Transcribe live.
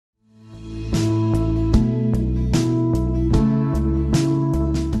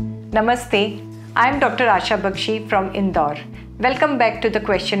Namaste, I am Dr Asha Baxi from Indore. Welcome back to the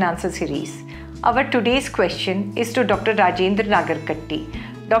question answer series. Our today's question is to Dr Rajendra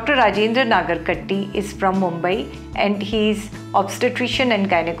Nagarkatti. Dr Rajendra Nagarkatti is from Mumbai and he is obstetrician and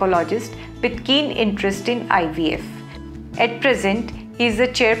gynecologist with keen interest in IVF. At present, he is the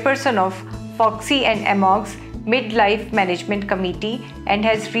chairperson of FOXY and AMOG's Midlife Management Committee and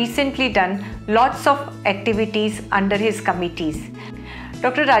has recently done lots of activities under his committees.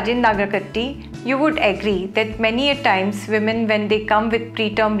 Dr. Rajendra Nagarkatti, you would agree that many a times women, when they come with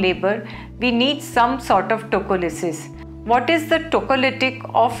preterm labor, we need some sort of tocolysis. What is the tocolytic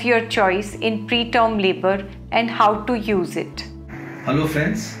of your choice in preterm labor and how to use it? Hello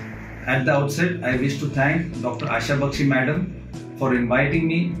friends, at the outset I wish to thank Dr. Asha Baxi madam for inviting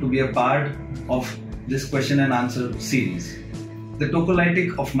me to be a part of this question and answer series. The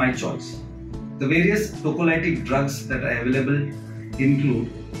tocolytic of my choice. The various tocolytic drugs that are available include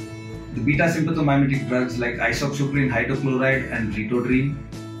the beta-sympathomimetic drugs like isoxaprine hydrochloride and ritodrine,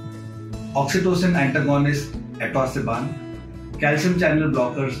 oxytocin antagonist etosaban, calcium channel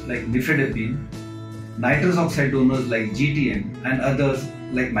blockers like nifedipine, nitrous oxide donors like GTN, and others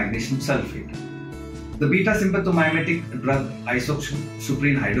like magnesium sulfate. The beta-sympathomimetic drug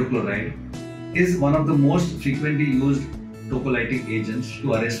isoxaprine hydrochloride is one of the most frequently used tocolytic agents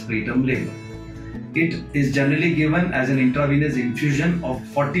to arrest preterm labor. It is generally given as an intravenous infusion of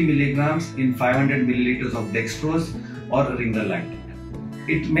 40 mg in 500 ml of dextrose or ringerlite.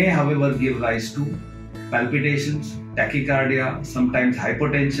 It may, however, give rise to palpitations, tachycardia, sometimes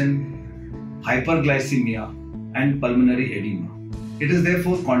hypotension, hyperglycemia, and pulmonary edema. It is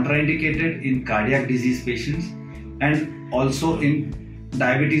therefore contraindicated in cardiac disease patients and also in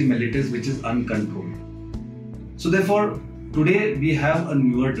diabetes mellitus, which is uncontrolled. So therefore, today we have a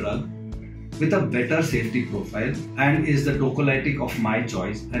newer drug with a better safety profile and is the tocolytic of my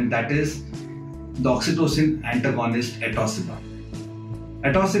choice, and that is the oxytocin antagonist etosaban.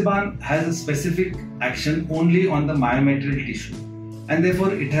 Etosaban has a specific action only on the myometrial tissue, and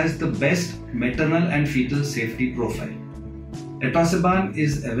therefore it has the best maternal and fetal safety profile. Etosaban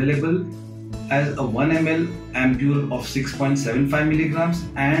is available as a 1 ml ampule of 6.75 mg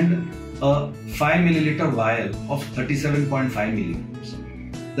and a 5 ml vial of 37.5 mg.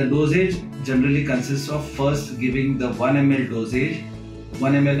 The dosage generally consists of first giving the 1 ml dosage,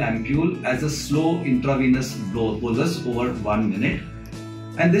 1 ml ampule as a slow intravenous bolus over 1 minute,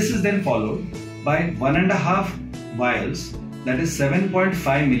 and this is then followed by 1.5 vials, that is 7.5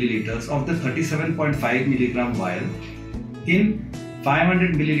 milliliters of the 37.5 mg vial in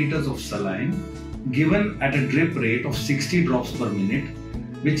 500 milliliters of saline given at a drip rate of 60 drops per minute,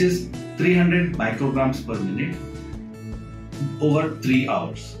 which is 300 micrograms per minute over 3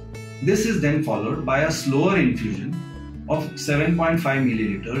 hours. This is then followed by a slower infusion of 7.5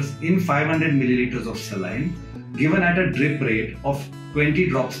 milliliters in 500 milliliters of saline given at a drip rate of 20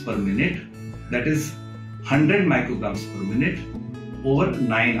 drops per minute, that is 100 micrograms per minute over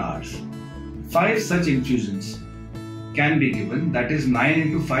 9 hours. 5 such infusions can be given, that is 9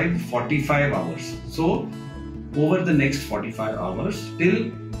 into 5, 45 hours. So over the next 45 hours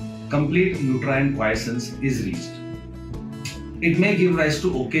till complete uterine quiescence is reached. It may give rise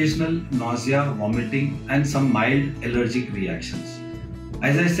to occasional nausea, vomiting, and some mild allergic reactions.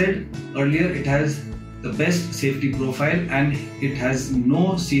 As I said earlier, it has the best safety profile and it has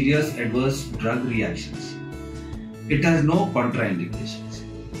no serious adverse drug reactions. It has no contraindications.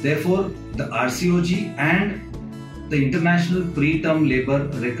 Therefore, the RCOG and the International Preterm Labor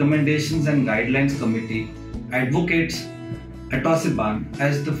Recommendations and Guidelines Committee advocates etosaban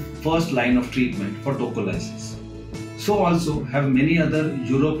as the first line of treatment for tocolysis. So also have many other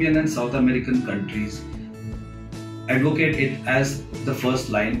European and South American countries advocate it as the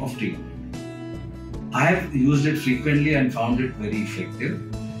first line of treatment. I have used it frequently and found it very effective.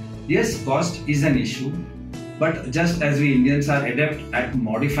 Yes, cost is an issue, but just as we Indians are adept at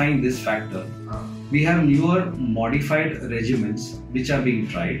modifying this factor, we have newer modified regimens which are being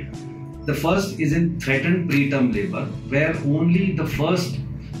tried. The first is in threatened preterm labor, where only the first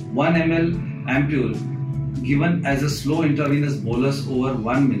 1 ml ampule given as a slow intravenous bolus over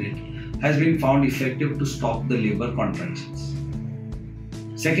 1 minute has been found effective to stop the labor contractions.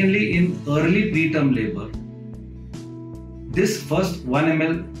 Secondly, in early preterm labor, this first 1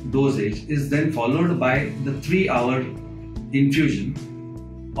 ml dosage is then followed by the 3-hour infusion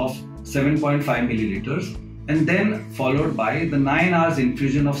of 7.5 milliliters and then followed by the 9 hours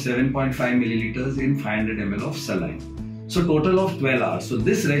infusion of 7.5 milliliters in 500 ml of saline. So total of 12 hours. So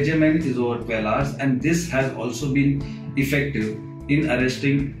this regimen is over 12 hours and this has also been effective in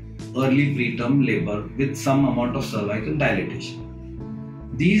arresting early preterm labor with some amount of cervical dilatation.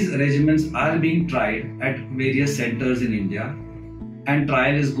 These regimens are being tried at various centers in India, and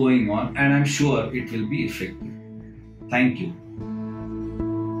trial is going on, and I'm sure it will be effective. Thank you.